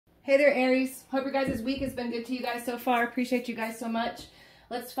Hey there, Aries. Hope your guys' week has been good to you guys so far. Appreciate you guys so much.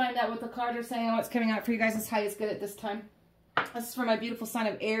 Let's find out what the cards are saying and what's coming out for you guys. This highest good at this time. This is for my beautiful sign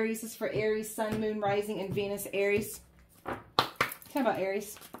of Aries. This is for Aries, Sun, Moon, Rising, and Venus, Aries. Tell me about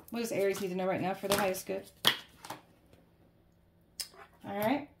Aries. What does Aries need to know right now for the highest good?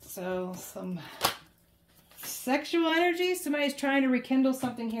 Alright, so some sexual energy. Somebody's trying to rekindle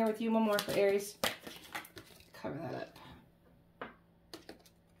something here with you. One more for Aries. Cover that up.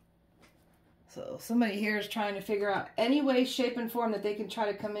 So somebody here is trying to figure out any way, shape, and form that they can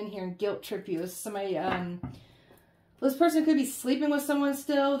try to come in here and guilt trip you. This is somebody, this person could be sleeping with someone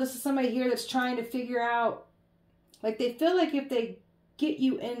still. This is somebody here that's trying to figure out, like they feel like if they get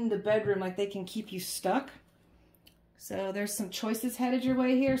you in the bedroom, like they can keep you stuck. So there's some choices headed your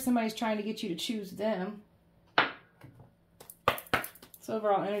way here. Somebody's trying to get you to choose them. So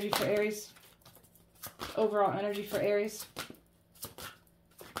overall energy for Aries. Overall energy for Aries.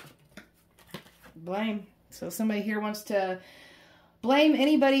 Blame. So somebody here wants to blame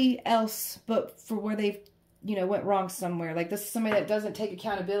anybody else but for where they've, went wrong somewhere. Like this is somebody that doesn't take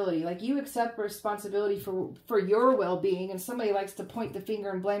accountability. Like you accept responsibility for your well-being, and somebody likes to point the finger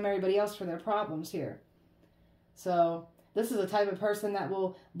and blame everybody else for their problems here. So this is the type of person that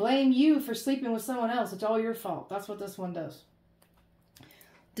will blame you for sleeping with someone else. It's all your fault. That's what this one does.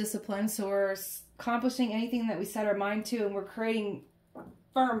 Discipline. So we're accomplishing anything that we set our mind to, and we're creating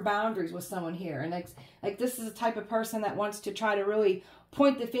firm boundaries with someone here. And like this is the type of person that wants to try to really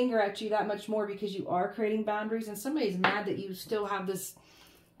point the finger at you that much more because you are creating boundaries, and somebody's mad that you still have this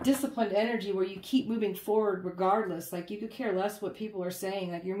disciplined energy where you keep moving forward regardless. Like you could care less what people are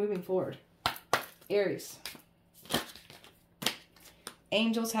saying, like you're moving forward. Aries.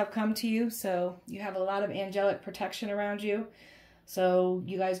 Angels have come to you, so you have a lot of angelic protection around you. So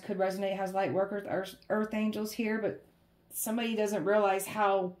you guys could resonate as light workers or earth angels here, but somebody doesn't realize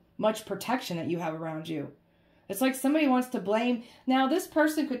how much protection that you have around you. It's like somebody wants to blame. Now, this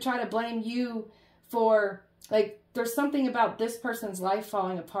person could try to blame you for, like, there's something about this person's life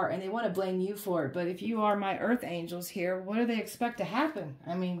falling apart, and they want to blame you for it. But if you are my earth angels here, what do they expect to happen?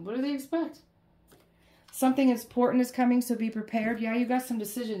 I mean, what do they expect? Something important is coming, so be prepared. Yeah, you've got some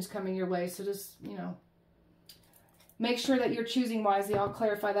decisions coming your way, so just, make sure that you're choosing wisely. I'll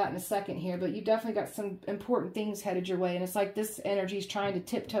clarify that in a second here, but you definitely got some important things headed your way, and it's like this energy is trying to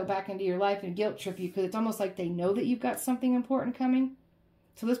tiptoe back into your life and guilt trip you because it's almost like they know that you've got something important coming.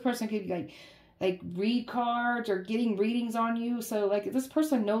 So this person could like read cards or getting readings on you. So like this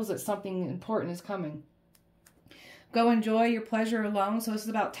person knows that something important is coming. Go enjoy your pleasure alone. So this is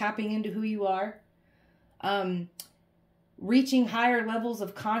about tapping into who you are. Reaching higher levels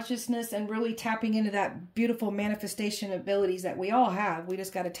of consciousness and really tapping into that beautiful manifestation abilities that we all have. We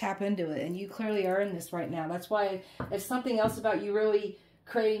just got to tap into it. And you clearly are in this right now. That's why it's something else about you really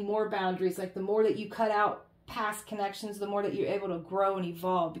creating more boundaries. Like the more that you cut out past connections, the more that you're able to grow and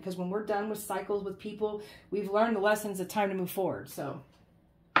evolve. Because when we're done with cycles with people, we've learned the lessons. It's time to move forward. So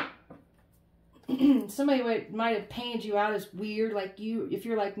somebody might have painted you out as weird. Like if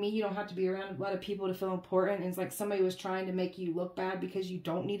you're like me, you don't have to be around a lot of people to feel important. And it's like somebody was trying to make you look bad because you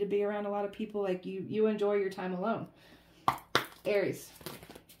don't need to be around a lot of people. Like you enjoy your time alone. Aries.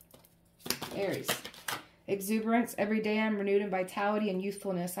 Aries. Exuberance. Every day I'm renewed in vitality and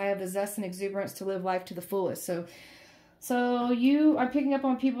youthfulness. I have the zest and exuberance to live life to the fullest. So I'm picking up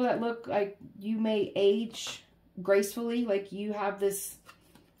on people that look like you may age gracefully. Like you have this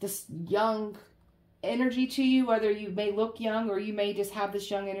young energy to you, whether you may look young or you may just have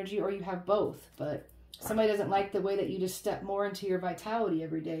this young energy, or you have both. But somebody doesn't like the way that you just step more into your vitality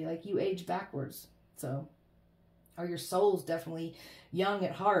every day. Like you age backwards. So, or your soul's definitely young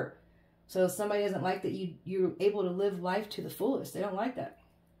at heart. So somebody doesn't like that you're able to live life to the fullest. They don't like that.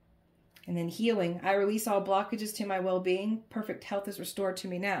 And then healing. I release all blockages to my well-being. Perfect health is restored to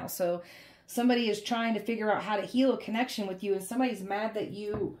me now. So somebody is trying to figure out how to heal a connection with you, and somebody's mad that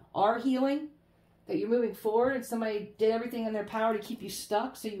you are healing, that you're moving forward, and somebody did everything in their power to keep you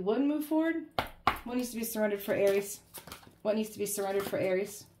stuck so you wouldn't move forward. What needs to be surrendered for Aries? What needs to be surrendered for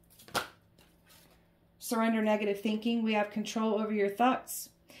Aries? Surrender negative thinking. We have control over your thoughts.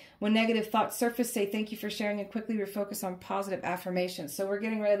 When negative thoughts surface, say thank you for sharing and quickly refocus on positive affirmations. So we're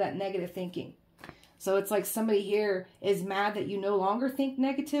getting rid of that negative thinking. So it's like somebody here is mad that you no longer think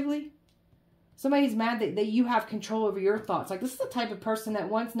negatively. Somebody's mad that you have control over your thoughts. Like this is the type of person that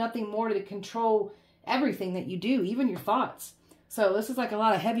wants nothing more to control everything that you do, even your thoughts. So this is like a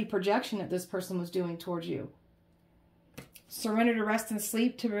lot of heavy projection that this person was doing towards you. Surrender to rest and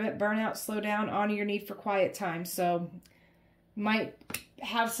sleep to prevent burnout, slow down, honor your need for quiet time. So Might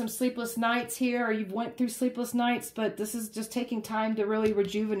have some sleepless nights here, or you've went through sleepless nights, but this is just taking time to really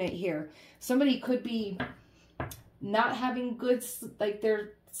rejuvenate here. Somebody could be not having good, like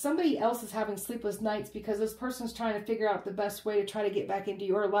somebody else is having sleepless nights because this person's trying to figure out the best way to try to get back into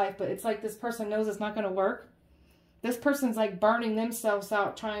your life, but it's like this person knows it's not going to work. This person's like burning themselves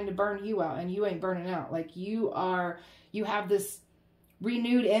out, trying to burn you out, and you ain't burning out. Like you have this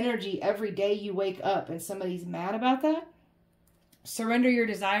renewed energy every day you wake up, and somebody's mad about that. Surrender your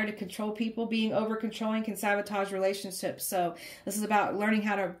desire to control people. Being over-controlling can sabotage relationships. So this is about learning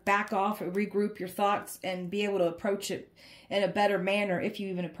how to back off and regroup your thoughts and be able to approach it in a better manner, if you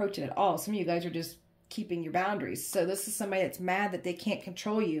even approach it at all. Some of you guys are just keeping your boundaries. So this is somebody that's mad that they can't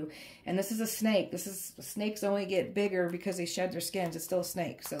control you. And this is a snake. Snakes only get bigger because they shed their skins. It's still a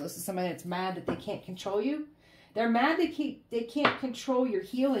snake. So this is somebody that's mad that they can't control you. They're mad they can't control your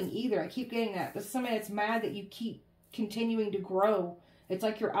healing either. I keep getting that. This is somebody that's mad that you keep continuing to grow. It's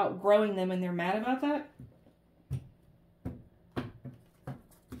like you're outgrowing them and they're mad about that.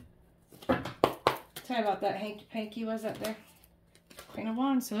 Tell me about that hanky. Was that there? Queen of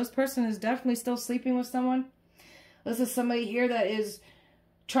Wands. So this person is definitely still sleeping with someone. This is somebody here that is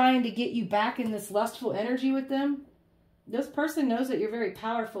trying to get you back in this lustful energy with them. This person knows that you're very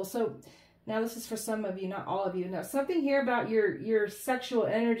powerful. So now this is for some of you, not all of you. Now something here about your sexual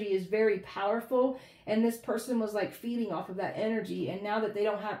energy is very powerful, and this person was like feeding off of that energy, and now that they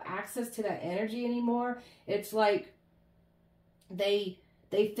don't have access to that energy anymore, it's like they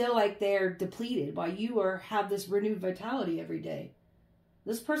feel like they're depleted while you have this renewed vitality every day.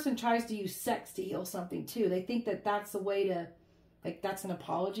 This person tries to use sex to heal something too. They think that that's the way to, like, that's an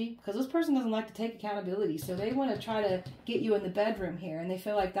apology, because this person doesn't like to take accountability. So they want to try to get you in the bedroom here, and they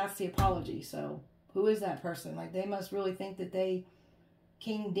feel like that's the apology. So who is that person? Like, they must really think that they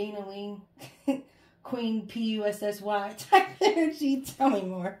King Dina-ling, Queen P-U-S-S-Y type energy. Tell me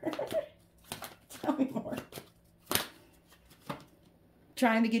more. Tell me more.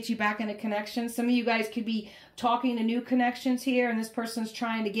 Trying to get you back in a connection. Some of you guys could be talking to new connections here, and this person's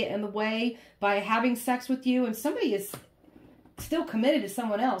trying to get in the way by having sex with you, and somebody is still committed to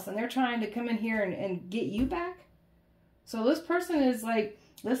someone else, and they're trying to come in here and get you back. So this person is like,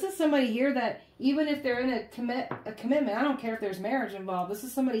 this is somebody here that even if they're in a commitment, I don't care if there's marriage involved, this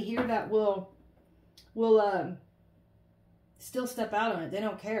is somebody here that will still step out on it. They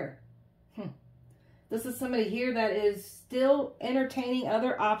don't care. This is somebody here that is still entertaining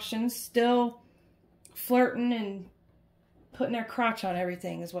other options, still flirting and putting their crotch on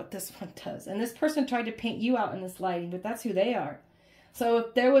everything is what this one does. And this person tried to paint you out in this lighting, but that's who they are. So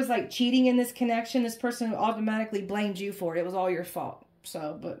if there was like cheating in this connection, this person automatically blamed you for it. It was all your fault.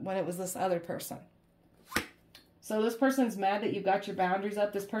 So, but when it was this other person. So this person's mad that you got your boundaries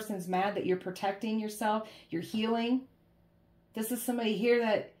up. This person's mad that you're protecting yourself. You're healing. This is somebody here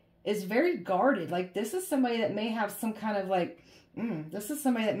that is very guarded. Like, this is somebody that may have some kind of like, this is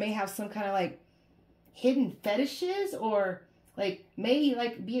somebody that may have some kind of like hidden fetishes, or like may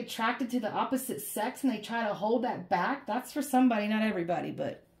like be attracted to the opposite sex and they try to hold that back. That's for somebody, not everybody,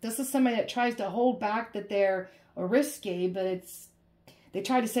 but this is somebody that tries to hold back that they're risque, but they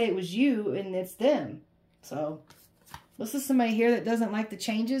try to say it was you and it's them. So this is somebody here that doesn't like the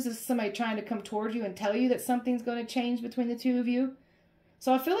changes. This is somebody trying to come towards you and tell you that something's going to change between the two of you.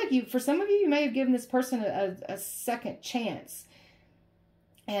 So I feel like for some of you, you may have given this person a second chance.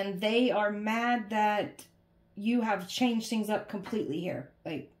 And they are mad that you have changed things up completely here.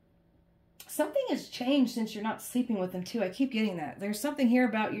 Like, something has changed since you're not sleeping with them too. I keep getting that. There's something here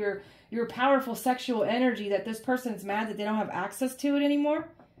about your powerful sexual energy that this person's mad that they don't have access to it anymore.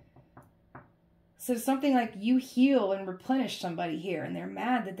 So something like you heal and replenish somebody here, and they're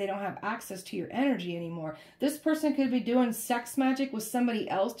mad that they don't have access to your energy anymore. This person could be doing sex magic with somebody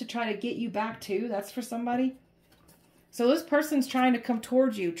else to try to get you back too. That's for somebody. So this person's trying to come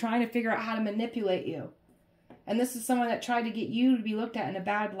towards you, trying to figure out how to manipulate you. And this is someone that tried to get you to be looked at in a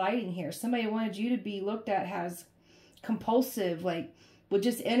bad lighting here. Somebody wanted you to be looked at as compulsive, like would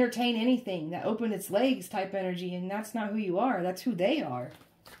just entertain anything, that opened its legs type energy, and that's not who you are. That's who they are.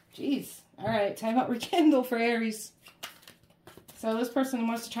 Jeez. All right, time out rekindle for Aries. So this person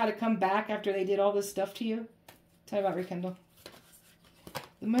wants to try to come back after they did all this stuff to you. Time out rekindle.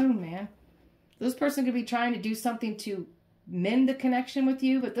 The moon, man. This person could be trying to do something to mend the connection with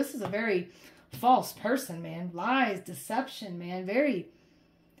you, but this is a very false person, man. Lies, deception, man. Very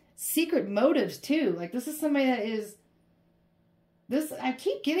secret motives, too. Like, this is somebody that is... I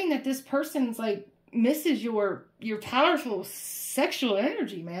keep getting that this person's, like, misses your powerful sexual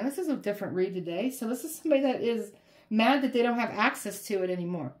energy, man. This is a different read today. So this is somebody that is mad that they don't have access to it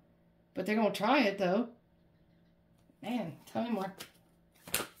anymore. But they're going to try it, though. Man, tell me more.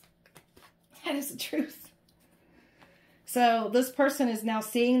 That is the truth. So this person is now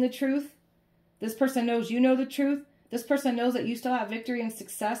seeing the truth. This person knows you know the truth. This person knows that you still have victory and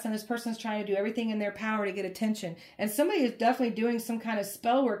success, and this person's trying to do everything in their power to get attention. And somebody is definitely doing some kind of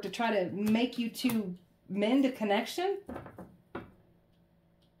spell work to try to make you two mend a connection.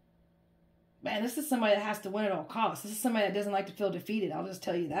 Man, this is somebody that has to win at all costs. This is somebody that doesn't like to feel defeated. I'll just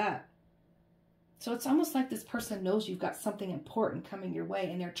tell you that. So it's almost like this person knows you've got something important coming your way,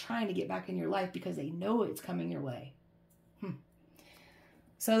 and they're trying to get back in your life because they know it's coming your way.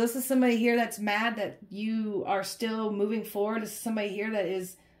 So this is somebody here that's mad that you are still moving forward. This is somebody here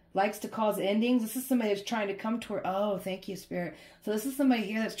that likes to cause endings. This is somebody that's trying to come toward. Oh, thank you, Spirit. So this is somebody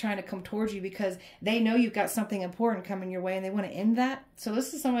here that's trying to come towards you because they know you've got something important coming your way and they want to end that. So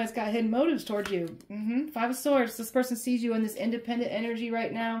this is somebody that's got hidden motives towards you. 5 of Swords. This person sees you in this independent energy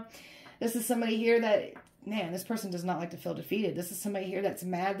right now. This is somebody here that, man, this person does not like to feel defeated. This is somebody here that's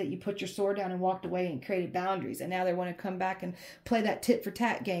mad that you put your sword down and walked away and created boundaries. And now they want to come back and play that tit for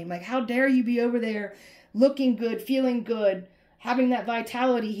tat game. Like, how dare you be over there looking good, feeling good, having that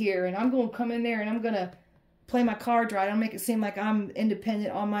vitality here. And I'm going to come in there and I'm going to play my cards right. I'll make it seem like I'm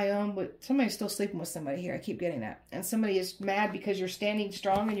independent on my own. But somebody's still sleeping with somebody here. I keep getting that. And somebody is mad because you're standing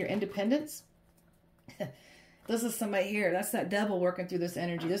strong in your independence. This is somebody here. That's that devil working through this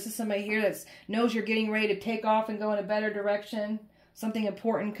energy. This is somebody here that knows you're getting ready to take off and go in a better direction. Something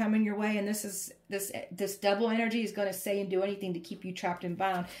important coming your way. And this devil energy is going to say and do anything to keep you trapped and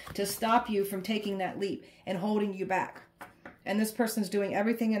bound, to stop you from taking that leap and holding you back. And this person's doing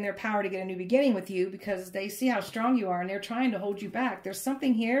everything in their power to get a new beginning with you because they see how strong you are and they're trying to hold you back. There's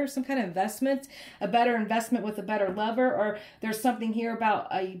something here, some kind of investment, a better investment with a better lover, or there's something here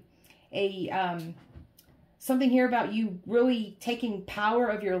about something here about you really taking power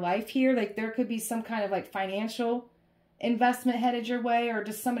of your life here. Like there could be some kind of like financial investment headed your way, or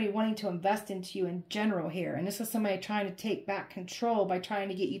just somebody wanting to invest into you in general here. And this is somebody trying to take back control by trying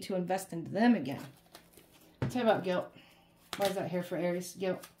to get you to invest into them again. Tell me about guilt. Why is that here for Aries?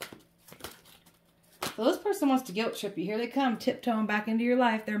 Guilt. So this person wants to guilt trip you. Here they come, tiptoeing back into your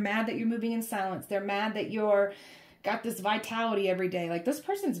life. They're mad that you're moving in silence. They're mad that you're got this vitality every day. Like this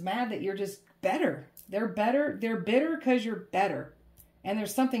person's mad that you're just better. They're better. They're bitter because you're better. And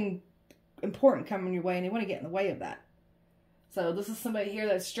there's something important coming your way and they want to get in the way of that. So this is somebody here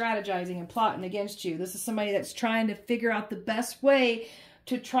that's strategizing and plotting against you. This is somebody that's trying to figure out the best way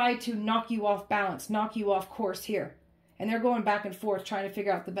to try to knock you off balance, knock you off course here. And they're going back and forth trying to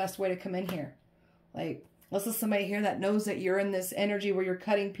figure out the best way to come in here. Like, this is somebody here that knows that you're in this energy where you're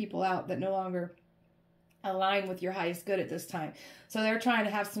cutting people out that no longer align with your highest good at this time. So they're trying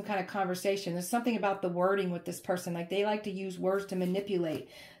to have some kind of conversation. There's something about the wording with this person. Like they like to use words to manipulate.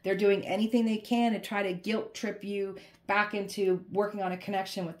 They're doing anything they can to try to guilt trip you back into working on a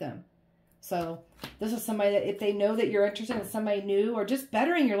connection with them. So this is somebody that if they know that you're interested in somebody new or just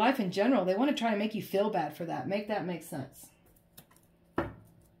bettering your life in general, they want to try to make you feel bad for that. Make that make sense.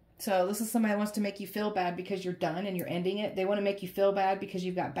 So this is somebody that wants to make you feel bad because you're done and you're ending it. They want to make you feel bad because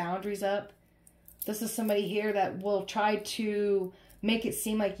you've got boundaries up. This is somebody here that will try to make it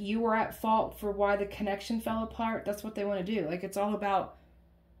seem like you were at fault for why the connection fell apart. That's what they want to do. Like it's all about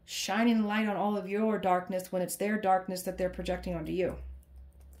shining the light on all of your darkness when it's their darkness that they're projecting onto you.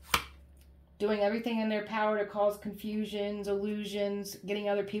 Doing everything in their power to cause confusions, illusions, getting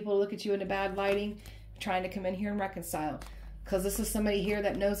other people to look at you in a bad lighting, trying to come in here and reconcile. Because this is somebody here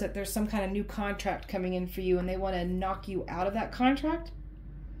that knows that there's some kind of new contract coming in for you and they want to knock you out of that contract.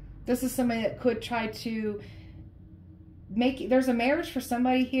 This is somebody that could try to make, there's a marriage for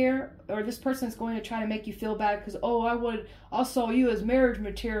somebody here, or this person's going to try to make you feel bad because, oh, I'll sell you as marriage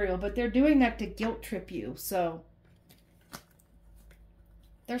material, but they're doing that to guilt trip you. So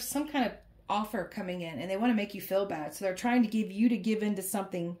there's some kind of offer coming in and they want to make you feel bad. So they're trying to give you to give into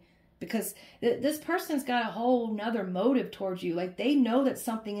something because this person's got a whole nother motive towards you. Like they know that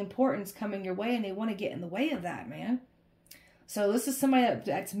something important is coming your way and they want to get in the way of that, man. So this is somebody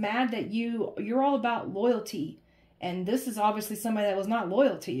that's mad that you're all about loyalty. And this is obviously somebody that was not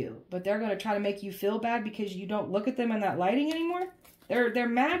loyal to you. But they're going to try to make you feel bad because you don't look at them in that lighting anymore. They're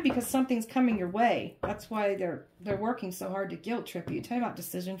mad because something's coming your way. That's why they're working so hard to guilt trip you. Tell me about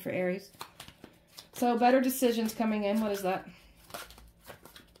decision for Aries. So better decisions coming in. What is that?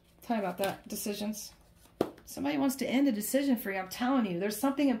 Tell me about that. Decisions. Somebody wants to end a decision for you. I'm telling you. There's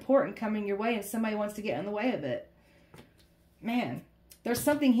something important coming your way and somebody wants to get in the way of it. Man, there's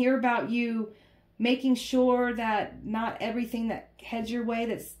something here about you making sure that not everything that heads your way,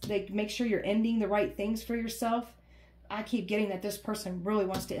 that's like make sure you're ending the right things for yourself. I keep getting that this person really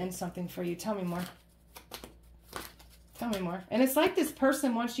wants to end something for you. Tell me more. Tell me more. And it's like this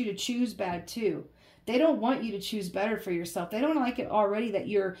person wants you to choose bad too. They don't want you to choose better for yourself. They don't like it already that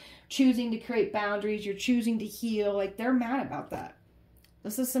you're choosing to create boundaries. You're choosing to heal. Like, they're mad about that.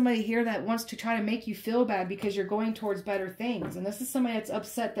 This is somebody here that wants to try to make you feel bad because you're going towards better things. And this is somebody that's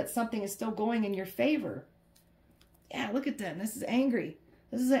upset that something is still going in your favor. Yeah, look at them. This is angry.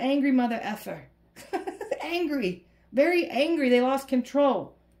 This is an angry mother effer. Angry. Very angry. They lost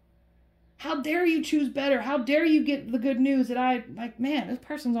control. How dare you choose better? How dare you get the good news that like, man, this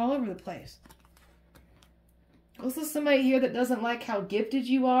person's all over the place. This is somebody here that doesn't like how gifted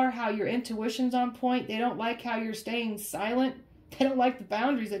you are, how your intuition's on point. They don't like how you're staying silent. They don't like the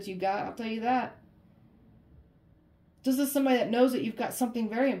boundaries that you got, I'll tell you that. This is somebody that knows that you've got something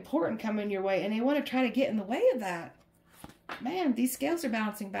very important coming your way, and they want to try to get in the way of that. Man, these scales are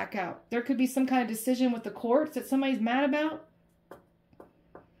balancing back out. There could be some kind of decision with the courts that somebody's mad about.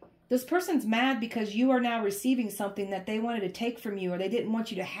 This person's mad because you are now receiving something that they wanted to take from you, or they didn't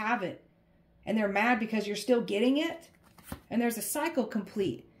want you to have it. And they're mad because you're still getting it. And there's a cycle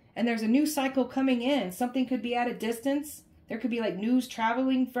complete. And there's a new cycle coming in. Something could be at a distance. There could be like news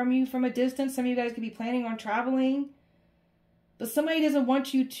traveling from you from a distance. Some of you guys could be planning on traveling. But somebody doesn't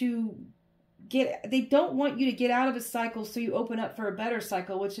want you to they don't want you to get out of a cycle so you open up for a better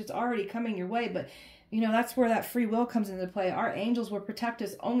cycle, which is already coming your way. But, you know, that's where that free will comes into play. Our angels will protect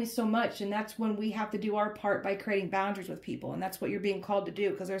us only so much, and that's when we have to do our part by creating boundaries with people. And that's what you're being called to do,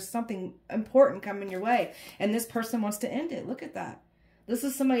 because there's something important coming your way, and this person wants to end it. Look at that. This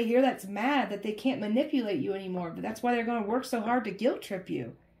is somebody here that's mad that they can't manipulate you anymore, but that's why they're going to work so hard to guilt trip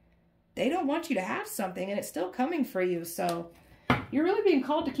you. They don't want you to have something, and it's still coming for you. So you're really being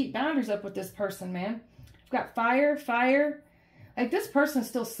called to keep boundaries up with this person, man. You've got fire, fire. Like, this person's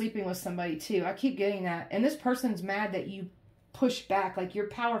still sleeping with somebody too. I keep getting that. And this person's mad that you push back. Like, you're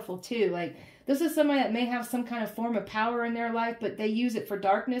powerful too. Like, this is somebody that may have some kind of form of power in their life, but they use it for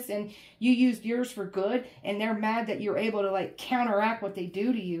darkness, and you used yours for good, and they're mad that you're able to, like, counteract what they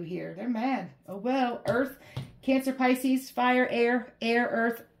do to you here. They're mad. Oh, well. Earth, Cancer, Pisces, fire, air,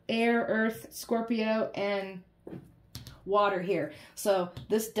 earth, Scorpio, and water here. So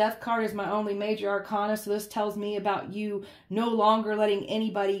this death card is my only major arcana. So this tells me about you no longer letting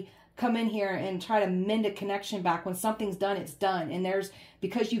anybody come in here and try to mend a connection back. When something's done, it's done. And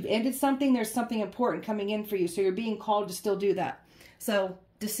because you've ended something, there's something important coming in for you. So you're being called to still do that. So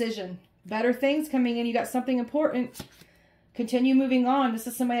decision, better things coming in. You got something important. Continue moving on. This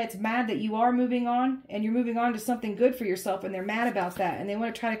is somebody that's mad that you are moving on, and you're moving on to something good for yourself, and they're mad about that, and they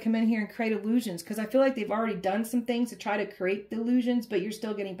want to try to come in here and create illusions, because I feel like they've already done some things to try to create the illusions, but you're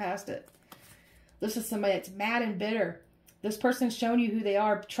still getting past it. This is somebody that's mad and bitter. This person's shown you who they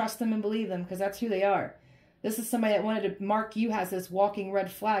are. Trust them and believe them, because that's who they are. This is somebody that wanted to mark you as this walking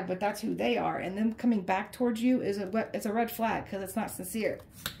red flag, but that's who they are, and them coming back towards you is it's a red flag, because it's not sincere.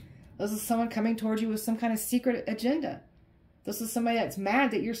 This is someone coming towards you with some kind of secret agenda. This is somebody that's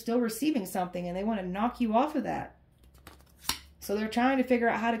mad that you're still receiving something, and they want to knock you off of that. So they're trying to figure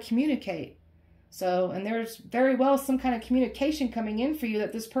out how to communicate. So, and there's very well some kind of communication coming in for you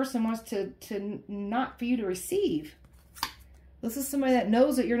that this person wants to not for you to receive. This is somebody that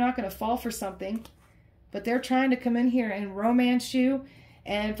knows that you're not going to fall for something, but they're trying to come in here and romance you.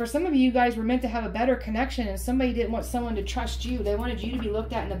 And for some of you guys were meant to have a better connection, and somebody didn't want someone to trust you. They wanted you to be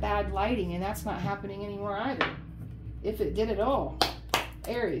looked at in a bad lighting, and that's not happening anymore either. If it did at all.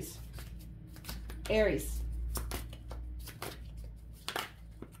 Aries. Aries.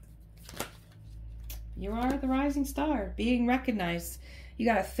 You are the rising star, being recognized. You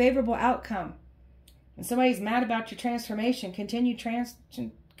got a favorable outcome. And somebody's mad about your transformation. Continue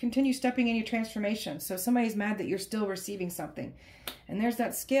stepping in your transformation. So somebody's mad that you're still receiving something. And there's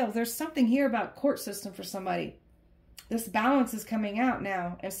that scale. There's something here about court system for somebody. This balance is coming out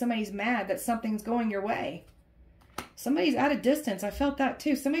now, and somebody's mad that something's going your way. Somebody's at a distance. I felt that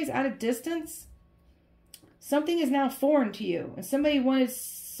too. Somebody's at a distance. Something is now foreign to you. And somebody wanted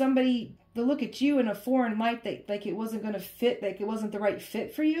somebody to look at you in a foreign light, that like it wasn't going to fit, like it wasn't the right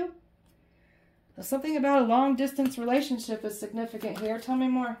fit for you. Now, something about a long distance relationship is significant here. Tell me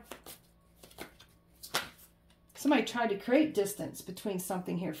more. Somebody tried to create distance between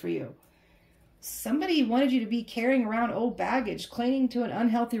something here for you. Somebody wanted you to be carrying around old baggage, clinging to an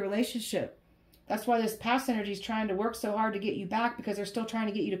unhealthy relationship. That's why this past energy is trying to work so hard to get you back, because they're still trying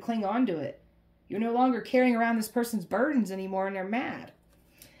to get you to cling on to it. You're no longer carrying around this person's burdens anymore, and they're mad.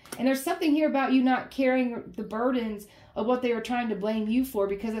 And there's something here about you not carrying the burdens of what they were trying to blame you for,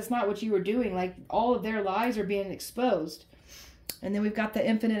 because that's not what you were doing. Like, all of their lies are being exposed. And then we've got the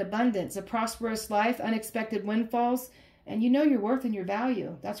infinite abundance, a prosperous life, unexpected windfalls, And you know your worth and your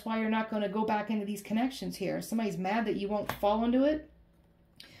value. That's why you're not going to go back into these connections here. Somebody's mad that you won't fall into it.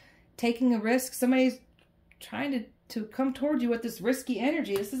 Taking a risk. Somebody's trying to come towards you with this risky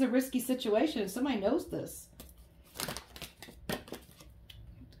energy. This is a risky situation. Somebody knows this.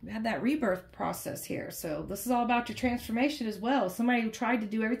 We had that rebirth process here. So this is all about your transformation as well. Somebody who tried to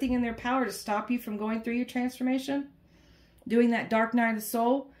do everything in their power to stop you from going through your transformation. Doing that dark night of the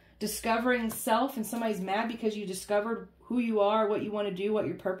soul. Discovering self, and somebody's mad because you discovered who you are, what you want to do, what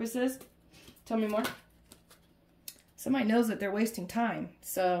your purpose is. Tell me more. Somebody knows that they're wasting time.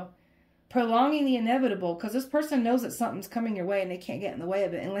 So prolonging the inevitable, because this person knows that something's coming your way and they can't get in the way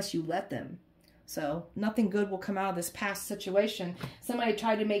of it unless you let them. So nothing good will come out of this past situation. Somebody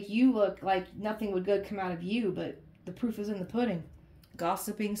tried to make you look like nothing would good come out of you, but the proof is in the pudding.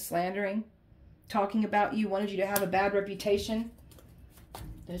 Gossiping, slandering, talking about you, wanted you to have a bad reputation.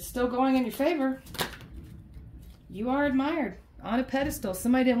 It's still going in your favor. You are admired on a pedestal.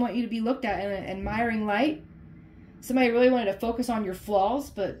 Somebody didn't want you to be looked at in an admiring light. Somebody really wanted to focus on your flaws,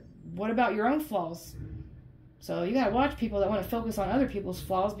 but what about your own flaws? So you got to watch people that want to focus on other people's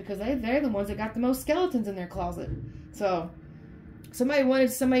flaws, because they're the ones that got the most skeletons in their closet. So somebody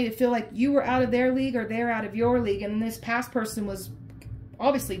wanted somebody to feel like you were out of their league or they're out of your league, and this past person was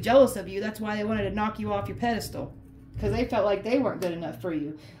obviously jealous of you. That's why they wanted to knock you off your pedestal, because they felt like they weren't good enough for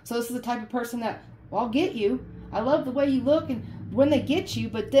you. So this is the type of person that, well, I'll get you. I love the way you look, and when they get you,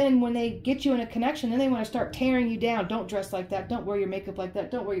 but then when they get you in a connection, then they want to start tearing you down. Don't dress like that. Don't wear your makeup like that.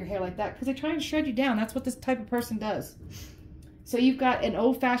 Don't wear your hair like that, because they're trying to shred you down. That's what this type of person does. So you've got an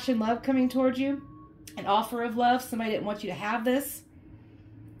old-fashioned love coming towards you, an offer of love. Somebody didn't want you to have this.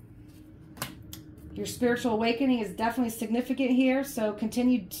 Your spiritual awakening is definitely significant here, so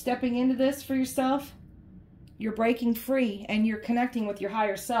continue stepping into this for yourself. You're breaking free and you're connecting with your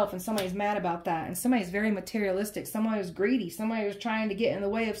higher self, and somebody's mad about that. And somebody's very materialistic. Somebody was greedy. Somebody was trying to get in the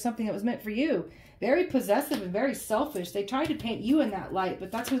way of something that was meant for you. Very possessive and very selfish. They tried to paint you in that light,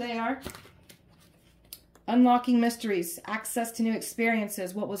 but that's who they are. Unlocking mysteries. Access to new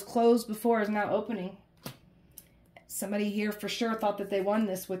experiences. What was closed before is now opening. Somebody here for sure thought that they won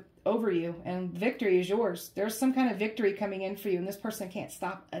this over you, and victory is yours. There's some kind of victory coming in for you, and this person can't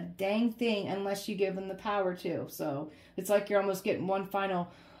stop a dang thing unless you give them the power to. So it's like you're almost getting one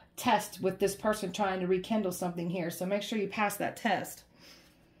final test with this person trying to rekindle something here. So make sure you pass that test.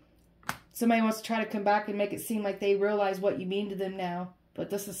 Somebody wants to try to come back and make it seem like they realize what you mean to them now, but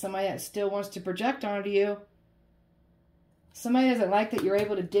this is somebody that still wants to project onto you. Somebody doesn't like that you're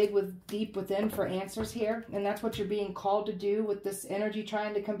able to dig deep within for answers here. And that's what you're being called to do with this energy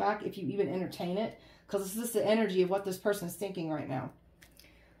trying to come back, if you even entertain it. Because this is the energy of what this person is thinking right now.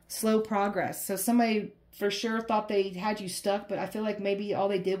 Slow progress. So somebody for sure thought they had you stuck, but I feel like maybe all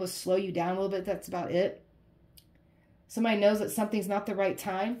they did was slow you down a little bit. That's about it. Somebody knows that something's not the right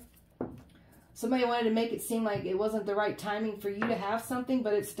time. Somebody wanted to make it seem like it wasn't the right timing for you to have something,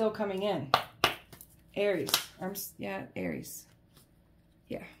 but it's still coming in. Aries. Yeah, Aries.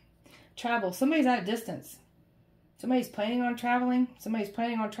 Yeah. Travel. Somebody's at a distance. Somebody's planning on traveling. Somebody's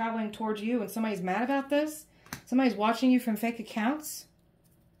planning on traveling towards you, and somebody's mad about this. Somebody's watching you from fake accounts.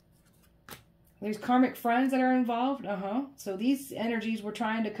 There's karmic friends that are involved. So these energies were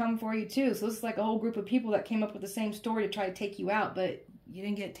trying to come for you too. So this is like a whole group of people that came up with the same story to try to take you out, but you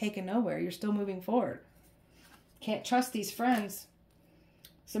didn't get taken nowhere. You're still moving forward. Can't trust these friends.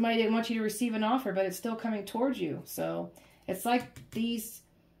 Somebody didn't want you to receive an offer, but it's still coming towards you. So it's like these,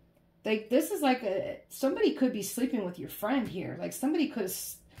 this is like somebody could be sleeping with your friend here. Like somebody could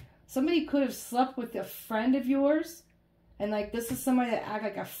have slept with a friend of yours. And like this is somebody that act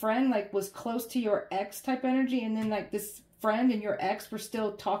like a friend, like was close to your ex type energy. And then like this friend and your ex were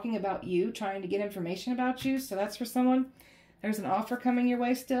still talking about you, trying to get information about you. So that's for someone. There's an offer coming your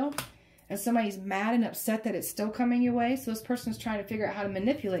way still. And somebody's mad and upset that it's still coming your way. So this person's trying to figure out how to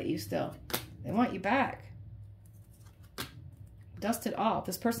manipulate you still. They want you back. Dust it off.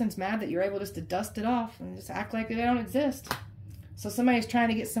 This person's mad that you're able just to dust it off and just act like they don't exist. So somebody's trying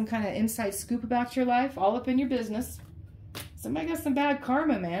to get some kind of inside scoop about your life, all up in your business. Somebody got some bad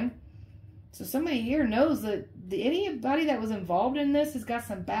karma, man. So somebody here knows that anybody that was involved in this has got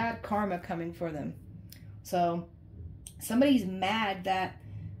some bad karma coming for them. So somebody's mad that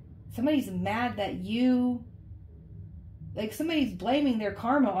you, like somebody's blaming their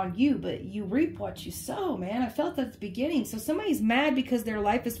karma on you, but you reap what you sow, man. I felt that at the beginning. So somebody's mad because their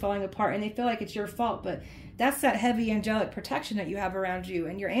life is falling apart and they feel like it's your fault, but that's that heavy angelic protection that you have around you,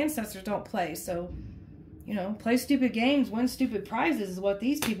 and your ancestors don't play. So, you know, play stupid games, win stupid prizes is what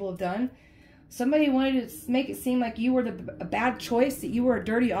these people have done. Somebody wanted to make it seem like you were a bad choice, that you were a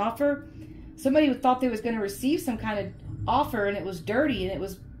dirty offer. Somebody thought they was going to receive some kind of offer and it was dirty and it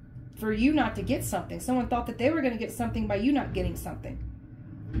was for you not to get something. Someone thought that they were going to get something by you not getting something.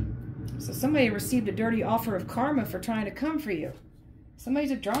 So somebody received a dirty offer of karma for trying to come for you.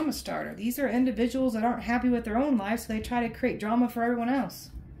 Somebody's a drama starter. These are individuals that aren't happy with their own lives, so they try to create drama for everyone else.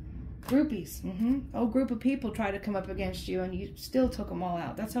 Groupies. A group of people try to come up against you and you still took them all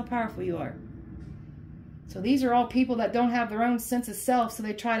out. That's how powerful you are. So these are all people that don't have their own sense of self, so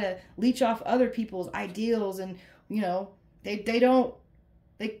they try to leech off other people's ideals, and you know, they don't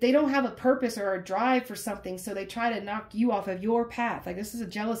have a purpose or a drive for something, so they try to knock you off of your path. Like, this is a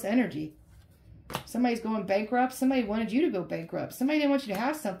jealous energy. Somebody's going bankrupt. Somebody wanted you to go bankrupt. Somebody didn't want you to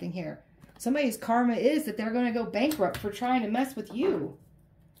have something here. Somebody's karma is that they're going to go bankrupt for trying to mess with you.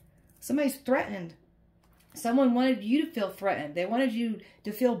 Somebody's threatened. Someone wanted you to feel threatened. They wanted you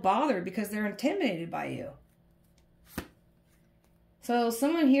to feel bothered because they're intimidated by you. So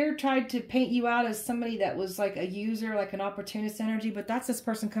someone here tried to paint you out as somebody that was like a user, like an opportunist energy, but that's this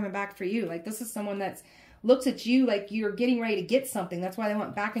person coming back for you. Like, this is someone that's looks at you like you're getting ready to get something. That's why they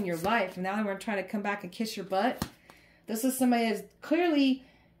want back in your life. And now they want to try to come back and kiss your butt. This is somebody that's clearly,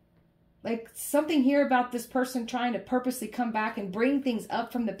 like, something here about this person trying to purposely come back and bring things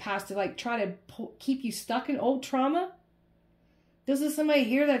up from the past to, like, try to keep you stuck in old trauma. This is somebody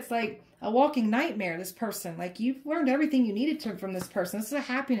here that's like a walking nightmare, this person. Like, you've learned everything you needed to from this person. This is a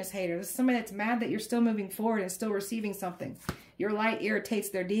happiness hater. This is somebody that's mad that you're still moving forward and still receiving something. Your light irritates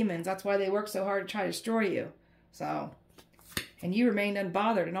their demons. That's why they work so hard to try to destroy you. So, and you remained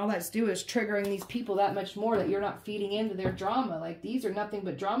unbothered. And all that's do is triggering these people that much more, that you're not feeding into their drama. Like, these are nothing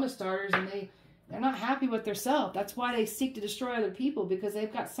but drama starters, and they're not happy with themselves. That's why they seek to destroy other people, because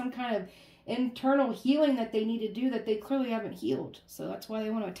they've got some kind of internal healing that they need to do that they clearly haven't healed. So that's why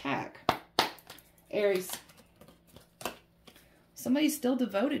they want to attack. Aries. Somebody's still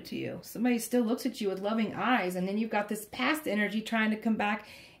devoted to you. Somebody still looks at you with loving eyes. And then you've got this past energy trying to come back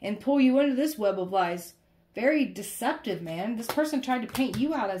and pull you into this web of lies. Very deceptive, man. This person tried to paint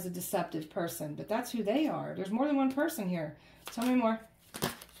you out as a deceptive person, but that's who they are. There's more than one person here. Tell me more.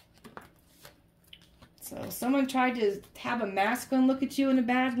 So someone tried to have a masculine look at you in a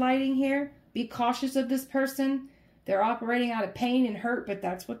bad lighting here. Be cautious of this person. They're operating out of pain and hurt, but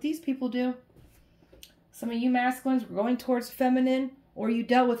that's what these people do. Some of you masculines were going towards feminine, or you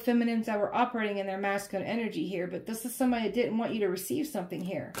dealt with feminines that were operating in their masculine energy here. But this is somebody that didn't want you to receive something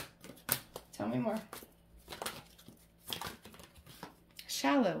here. Tell me more.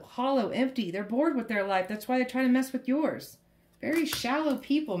 Shallow, hollow, empty. They're bored with their life. That's why they try to mess with yours. Very shallow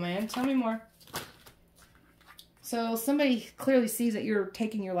people, man. Tell me more. So somebody clearly sees that you're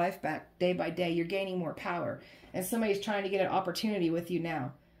taking your life back day by day. You're gaining more power. And somebody's trying to get an opportunity with you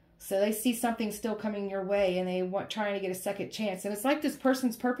now. So they see something still coming your way, and they want trying to get a second chance. And it's like this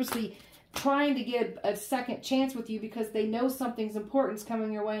person's purposely trying to get a second chance with you because they know something's important's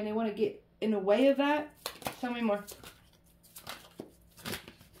coming your way, and they want to get in the way of that. Tell me more.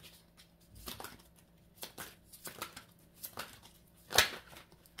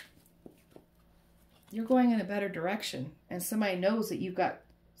 You're going in a better direction, and somebody knows that you've got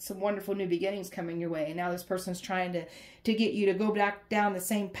some wonderful new beginnings coming your way. And now this person's trying to get you to go back down the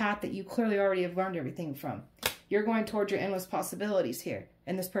same path that you clearly already have learned everything from. You're going towards your endless possibilities here.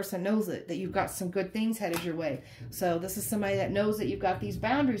 And this person knows it, that you've got some good things headed your way. So this is somebody that knows that you've got these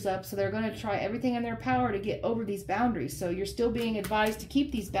boundaries up. So they're going to try everything in their power to get over these boundaries. So you're still being advised to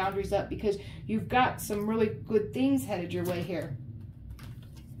keep these boundaries up because you've got some really good things headed your way here.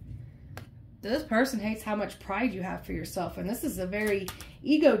 This person hates how much pride you have for yourself. And this is a very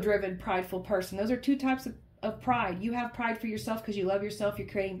ego-driven, prideful person. Those are two types of pride. You have pride for yourself because you love yourself. You're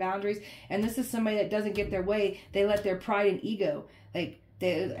creating boundaries. And this is somebody that doesn't get their way. They let their pride and ego, like,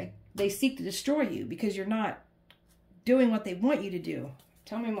 they seek to destroy you because you're not doing what they want you to do.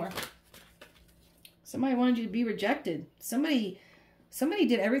 Tell me more. Somebody wanted you to be rejected. Somebody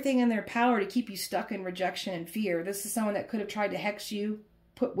did everything in their power to keep you stuck in rejection and fear. This is someone that could have tried to hex you,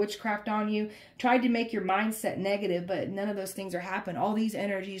 put witchcraft on you, tried to make your mindset negative, but none of those things are happening. All these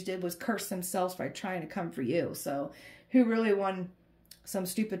energies did was curse themselves by trying to come for you. So who really won some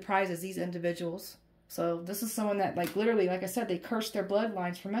stupid prizes? These individuals. So this is someone that, like, literally, like I said, they cursed their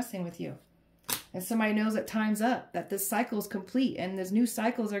bloodlines for messing with you. And somebody knows that time's up, that this cycle is complete, and these new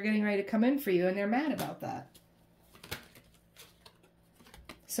cycles are getting ready to come in for you, and they're mad about that.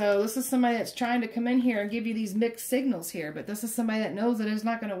 So this is somebody that's trying to come in here and give you these mixed signals here. But this is somebody that knows that it's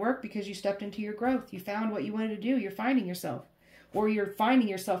not going to work because you stepped into your growth. You found what you wanted to do. You're finding yourself. Or you're finding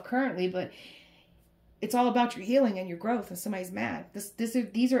yourself currently. But it's all about your healing and your growth. And somebody's mad.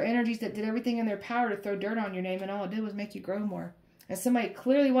 These are energies that did everything in their power to throw dirt on your name. And all it did was make you grow more. And somebody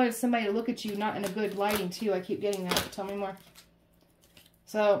clearly wanted somebody to look at you not in a good lighting too. I keep getting that. Tell me more.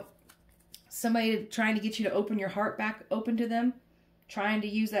 So somebody trying to get you to open your heart back open to them. Trying to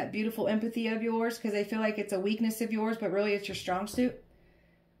use that beautiful empathy of yours because they feel like it's a weakness of yours, but really it's your strong suit.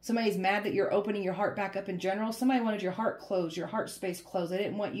 Somebody's mad that you're opening your heart back up in general. Somebody wanted your heart closed, your heart space closed. They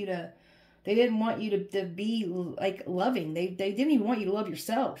didn't want you to be like loving. They didn't even want you to love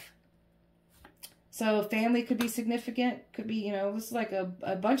yourself. So family could be significant. Could be, you know, this is like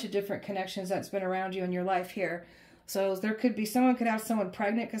a bunch of different connections that's been around you in your life here. So there could be, someone could have someone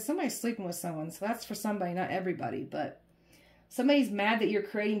pregnant because somebody's sleeping with someone. So that's for somebody, not everybody. But somebody's mad that you're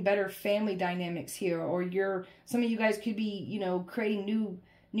creating better family dynamics here. Or some of you guys could be, you know, creating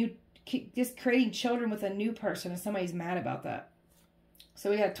just creating children with a new person. And somebody's mad about that. So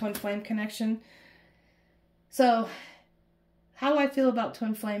we got twin flame connection. So how I feel about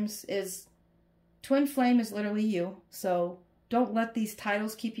twin flames is, twin flame is literally you. So don't let these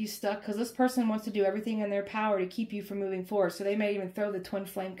titles keep you stuck, because this person wants to do everything in their power to keep you from moving forward. So they may even throw the twin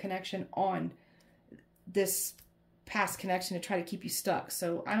flame connection on this past connection to try to keep you stuck.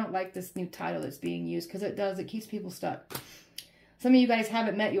 So I don't like this new title that's being used, because it keeps people stuck. Some of you guys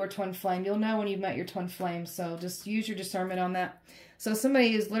haven't met your twin flame. You'll know when you've met your twin flame. So just use your discernment on that. So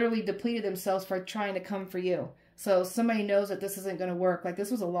somebody has literally depleted themselves for trying to come for you. So somebody knows that this isn't going to work. Like,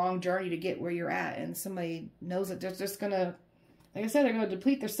 this was a long journey to get where you're at. And somebody knows that they're just going to, like I said, they're going to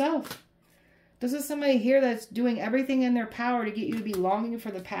deplete themselves. This is somebody here that's doing everything in their power to get you to be longing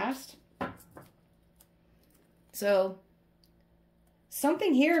for the past. So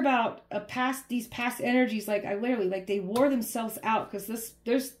something here about these past energies, like I literally, like they wore themselves out, because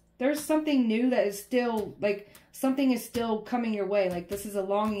there's something new that is still, like, something is still coming your way. Like, this is a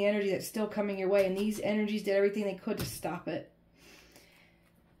longing energy that's still coming your way. And these energies did everything they could to stop it.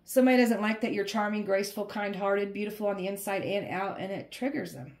 Somebody doesn't like that you're charming, graceful, kind-hearted, beautiful on the inside and out. And it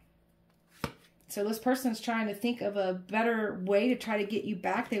triggers them. So this person's trying to think of a better way to try to get you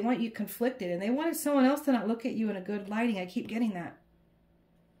back. They want you conflicted. And they wanted someone else to not look at you in a good lighting. I keep getting that.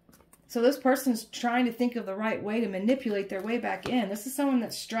 So this person's trying to think of the right way to manipulate their way back in. This is someone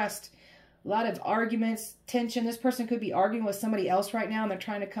that's stressed. A lot of arguments, tension. This person could be arguing with somebody else right now and they're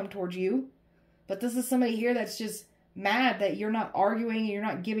trying to come towards you. But this is somebody here that's just mad that you're not arguing and you're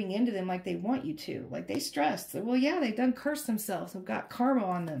not giving in to them like they want you to. Like, they stressed. Well, yeah, they've done cursed themselves. They've got karma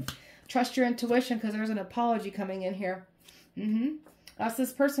on them. Trust your intuition, because there's an apology coming in here. That's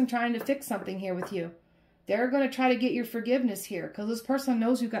this person trying to fix something here with you. They're going to try to get your forgiveness here, because this person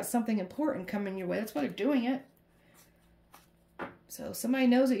knows you've got something important coming your way. That's why they're doing it. So somebody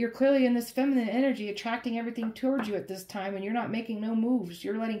knows that you're clearly in this feminine energy, attracting everything towards you at this time, and you're not making no moves.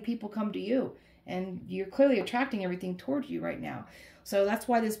 You're letting people come to you, and you're clearly attracting everything towards you right now. So that's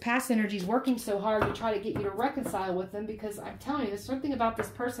why this past energy is working so hard to try to get you to reconcile with them, because I'm telling you, there's something about this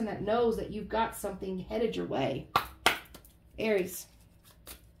person that knows that you've got something headed your way. Aries.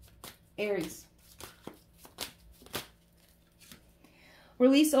 Aries.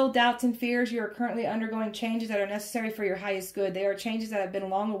 Release old doubts and fears. You are currently undergoing changes that are necessary for your highest good. They are changes that have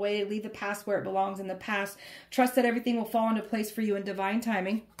been long awaited. Leave the past where it belongs in the past. Trust that everything will fall into place for you in divine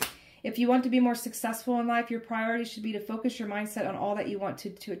timing. If you want to be more successful in life, your priority should be to focus your mindset on all that you want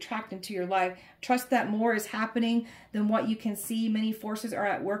to attract into your life. Trust that more is happening than what you can see. Many forces are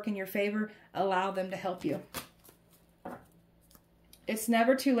at work in your favor. Allow them to help you. It's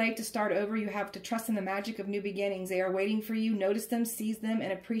never too late to start over. You have to trust in the magic of new beginnings. They are waiting for you. Notice them, seize them,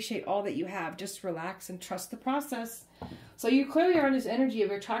 and appreciate all that you have. Just relax and trust the process. So you clearly are in this energy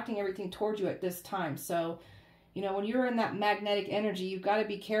of attracting everything towards you at this time. So, you know, when you're in that magnetic energy, you've got to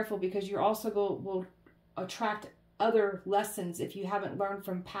be careful, because you also will attract other lessons if you haven't learned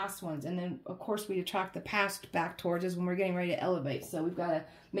from past ones. And then, of course, we attract the past back towards us when we're getting ready to elevate. So we've got to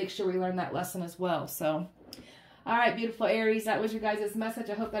make sure we learn that lesson as well. So, all right, beautiful Aries, that was your guys' message.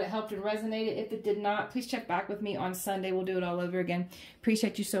 I hope that it helped and resonated. If it did not, please check back with me on Sunday. We'll do it all over again.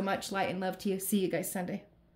 Appreciate you so much. Light and love to you. See you guys Sunday.